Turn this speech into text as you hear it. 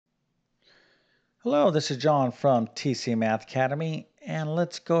Hello, this is John from TC Math Academy, and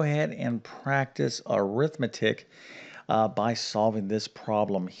let's go ahead and practice arithmetic by solving this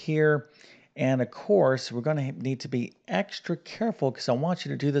problem here. And of course, we're going to need to be extra careful because I want you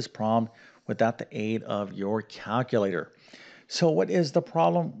to do this problem without the aid of your calculator. So what is the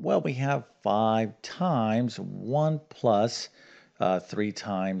problem? Well, we have 5 times 1 plus 3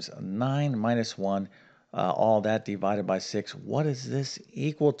 times 9 minus 1, all that divided by 6. What is this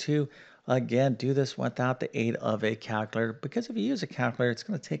equal to? Again, do this without the aid of a calculator because if you use a calculator, it's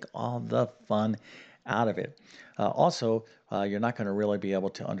going to take all the fun out of it. Also, you're not going to really be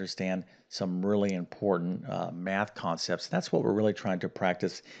able to understand some really important math concepts. That's what we're really trying to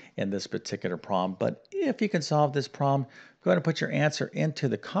practice in this particular problem. But if you can solve this problem, go ahead and put your answer into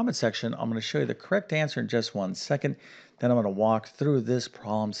the comment section. I'm going to show you the correct answer in just 1 second. Then I'm going to walk through this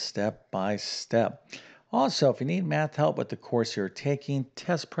problem step by step. Also, if you need math help with the course you're taking,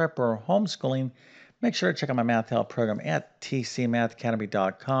 test prep, or homeschooling, make sure to check out my math help program at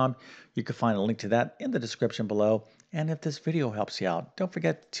tcmathacademy.com. You can find a link to that in the description below. And if this video helps you out, don't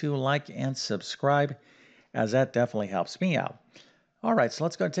forget to like and subscribe, as that definitely helps me out. All right, so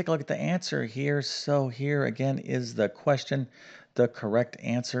let's go and take a look at the answer here. So here again is the question. The correct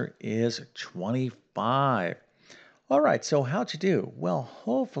answer is 25. All right, so how'd you do? Well,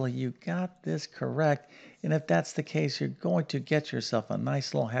 hopefully you got this correct. And if that's the case, you're going to get yourself a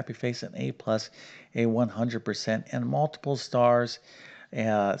nice little happy face, an A plus, a 100%, and multiple stars.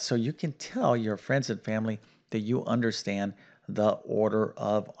 So you can tell your friends and family that you understand the order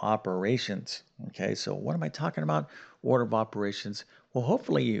of operations. Okay, so what am I talking about? Order of operations. Well,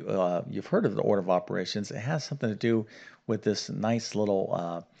 hopefully you've heard of the order of operations. It has something to do with this nice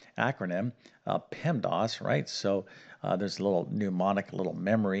little acronym, PEMDAS, right? So there's a little mnemonic, a little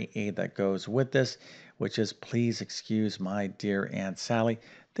memory aid that goes with this, which is please excuse my dear Aunt Sally.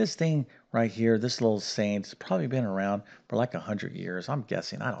 This thing right here, this little saying, has probably been around for like 100 years. I'm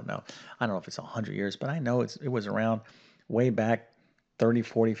guessing. I don't know. I don't know if it's 100 years, but I know it was around way back 30,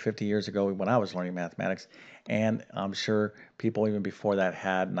 40, 50 years ago when I was learning mathematics. And I'm sure people even before that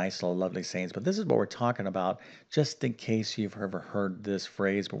had nice little lovely sayings. But this is what we're talking about, just in case you've ever heard this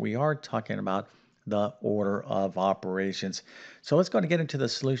phrase. But we are talking about the order of operations. So let's go and get into the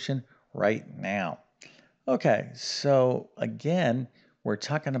solution right now. Okay, so again, we're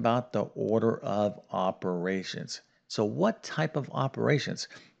talking about the order of operations. So what type of operations?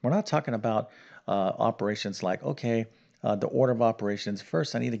 We're not talking about operations like, okay, the order of operations.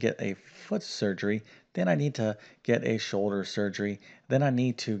 First, I need to get a foot surgery. Then I need to get a shoulder surgery. Then I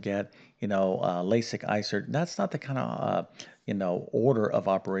need to get, LASIK eye surgery. That's not the kind of, order of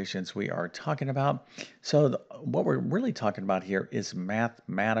operations we are talking about. So what we're really talking about here is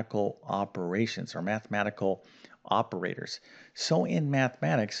mathematical operations or mathematical operators. So in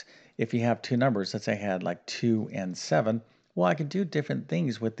mathematics, if you have two numbers, let's say I had like 2 and 7, well, I can do different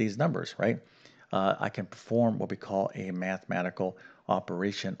things with these numbers, right? I can perform what we call a mathematical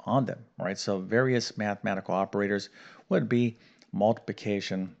operation on them, right? So various mathematical operators would be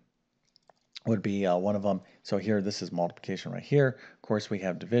multiplication, would be one of them. So here, this is multiplication right here. Of course, we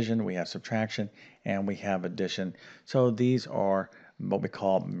have division, we have subtraction, and we have addition. So these are what we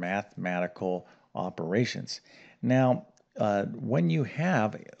call mathematical operations. Now, when you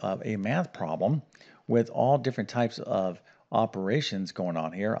have a math problem with all different types of operations going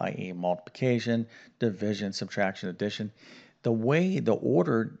on here, i.e. multiplication, division, subtraction, addition, the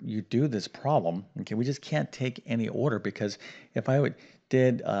order you do this problem, okay, we just can't take any order because if I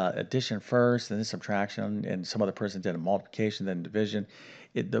did addition first and then subtraction and some other person did a multiplication then division,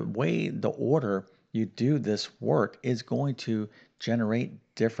 the way the order you do this work is going to generate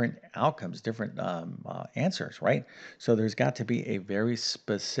different outcomes, different answers, right? So there's got to be a very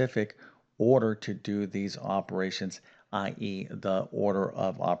specific order to do these operations, i.e. the order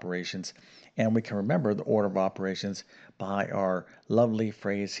of operations. And we can remember the order of operations by our lovely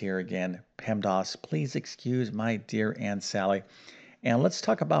phrase here again, PEMDAS, please excuse my dear Aunt Sally. And let's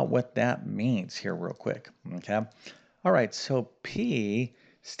talk about what that means here real quick, okay? All right, so P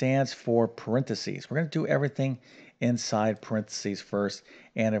stands for parentheses. We're going to do everything inside parentheses first.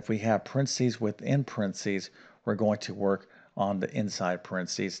 And if we have parentheses within parentheses, we're going to work on the inside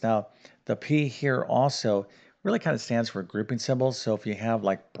parentheses. Now, the P here also really kind of stands for grouping symbols. So if you have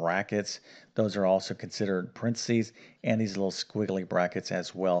like brackets, those are also considered parentheses, and these little squiggly brackets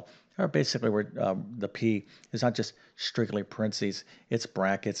as well. Or basically, the P is not just strictly parentheses, it's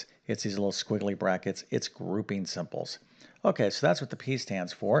brackets, it's these little squiggly brackets, it's grouping symbols. Okay, so that's what the P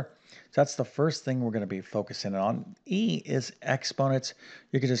stands for. So that's the first thing we're going to be focusing on. E is exponents.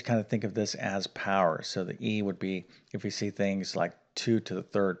 You can just kind of think of this as power. So the E would be if you see things like 2 to the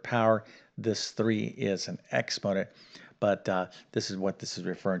third power. This 3 is an exponent, but this is what this is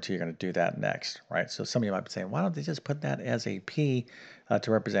referring to. You're going to do that next, right? So some of you might be saying, why don't they just put that as a P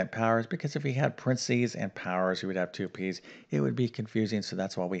to represent powers? Because if we had parentheses and powers, we would have two P's. It would be confusing, so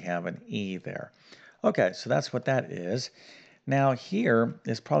that's why we have an E there. Okay, so that's what that is. Now here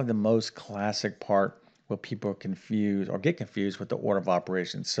is probably the most classic part where people confuse or get confused with the order of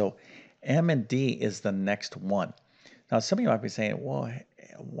operations. So M and D is the next one. Now some of you might be saying, well,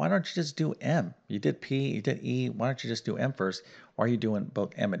 why don't you just do M? You did P, you did E, why don't you just do M first? Why are you doing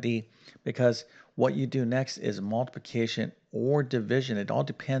both M and D? Because what you do next is multiplication or division. It all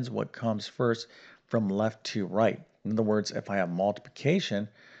depends what comes first from left to right. In other words, if I have multiplication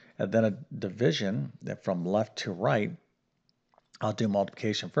and then a division from left to right, I'll do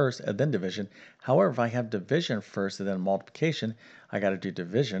multiplication first and then division. However, if I have division first and then multiplication, I got to do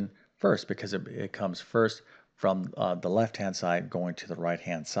division first because it comes first from the left-hand side going to the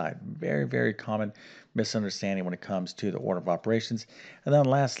right-hand side. Very, very common misunderstanding when it comes to the order of operations. And then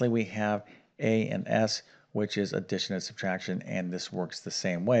lastly, we have A and S, which is addition and subtraction, and this works the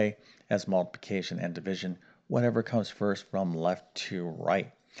same way as multiplication and division, whatever comes first from left to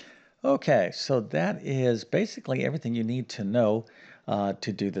right. Okay, so that is basically everything you need to know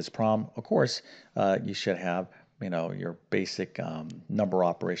to do this problem. Of course, you should have, your basic number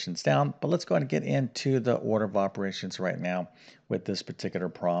operations down, but let's go ahead and get into the order of operations right now with this particular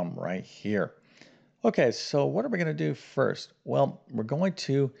problem right here. Okay, so what are we going to do first? Well, we're going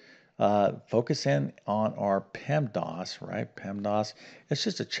to focus in on our PEMDAS, right? PEMDAS, it's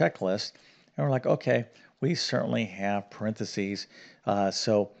just a checklist. And we're like, okay, we certainly have parentheses.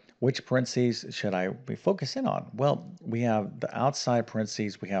 So which parentheses should I be focusing on? Well, we have the outside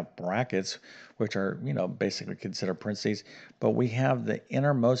parentheses, we have brackets, which are, basically considered parentheses, but we have the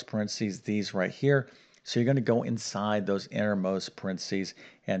innermost parentheses, these right here. So you're going to go inside those innermost parentheses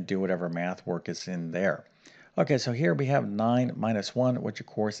and do whatever math work is in there. Okay, so here we have 9 minus 1, which of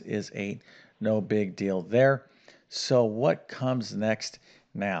course is 8. No big deal there. So what comes next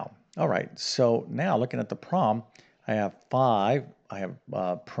now? All right, so now looking at the problem, I have 5, I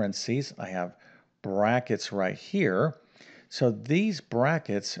have parentheses, I have brackets right here. So these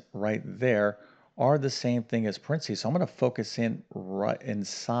brackets right there are the same thing as parentheses. So I'm going to focus in right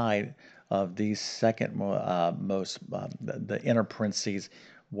inside of these second the inner parentheses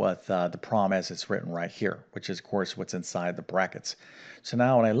with the problem as it's written right here, which is, of course, what's inside the brackets. So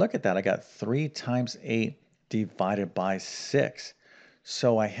now when I look at that, I got 3 times 8 divided by 6.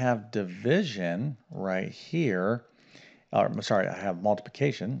 So I have division right here. Sorry, I have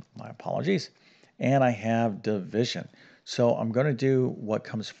multiplication. My apologies. And I have division. So I'm going to do what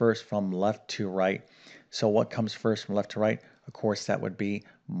comes first from left to right. So what comes first from left to right? Of course, that would be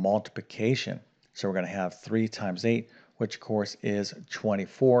multiplication. So we're going to have 3 times 8, which of course is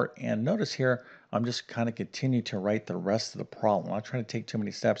 24. And notice here, I'm just kind of continue to write the rest of the problem. I'm not trying to take too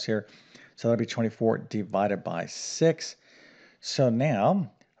many steps here. So that'll be 24 divided by 6. So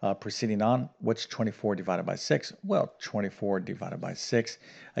now, proceeding on, what's 24 divided by 6? Well, 24 divided by 6.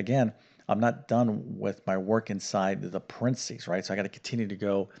 Again, I'm not done with my work inside the parentheses, right? So I got to continue to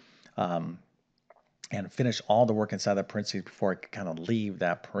go and finish all the work inside the parentheses before I kind of leave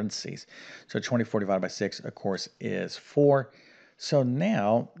that parentheses. So 24 divided by 6, of course, is 4. So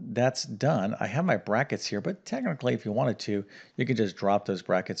now that's done. I have my brackets here, but technically if you wanted to, you could just drop those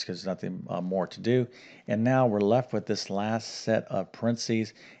brackets because there's nothing more to do. And now we're left with this last set of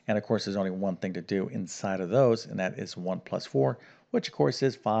parentheses. And of course, there's only one thing to do inside of those, and that is 1 plus 4, which of course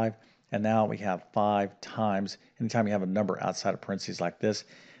is 5. And now we have 5 times, anytime you have a number outside of parentheses like this,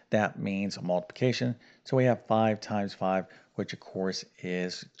 that means a multiplication. So we have 5 times 5, which of course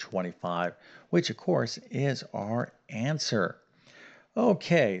is 25, which of course is our answer.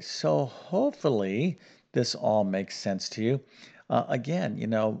 Okay, so hopefully this all makes sense to you. Again,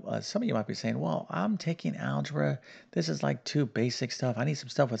 some of you might be saying, well, I'm taking algebra. This is like too basic stuff. I need some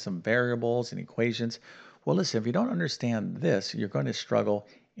stuff with some variables and equations. Well, listen, if you don't understand this, you're going to struggle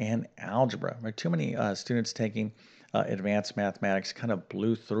in algebra. There are too many students taking advanced mathematics kind of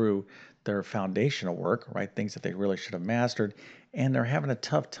blew through their foundational work, right? Things that they really should have mastered. And they're having a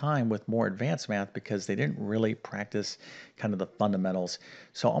tough time with more advanced math because they didn't really practice kind of the fundamentals.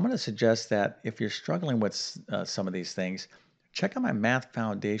 So I'm going to suggest that if you're struggling with some of these things, check out my Math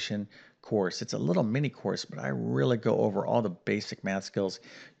Foundation course. It's a little mini course, but I really go over all the basic math skills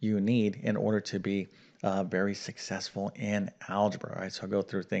you need in order to be very successful in algebra. Right? So I'll go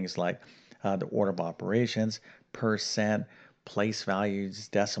through things like the order of operations, percent, place values,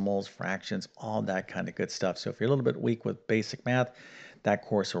 decimals, fractions, all that kind of good stuff. So if you're a little bit weak with basic math, that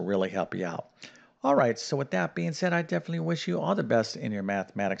course will really help you out. All right, so with that being said, I definitely wish you all the best in your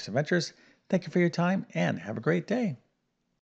mathematics adventures. Thank you for your time and have a great day.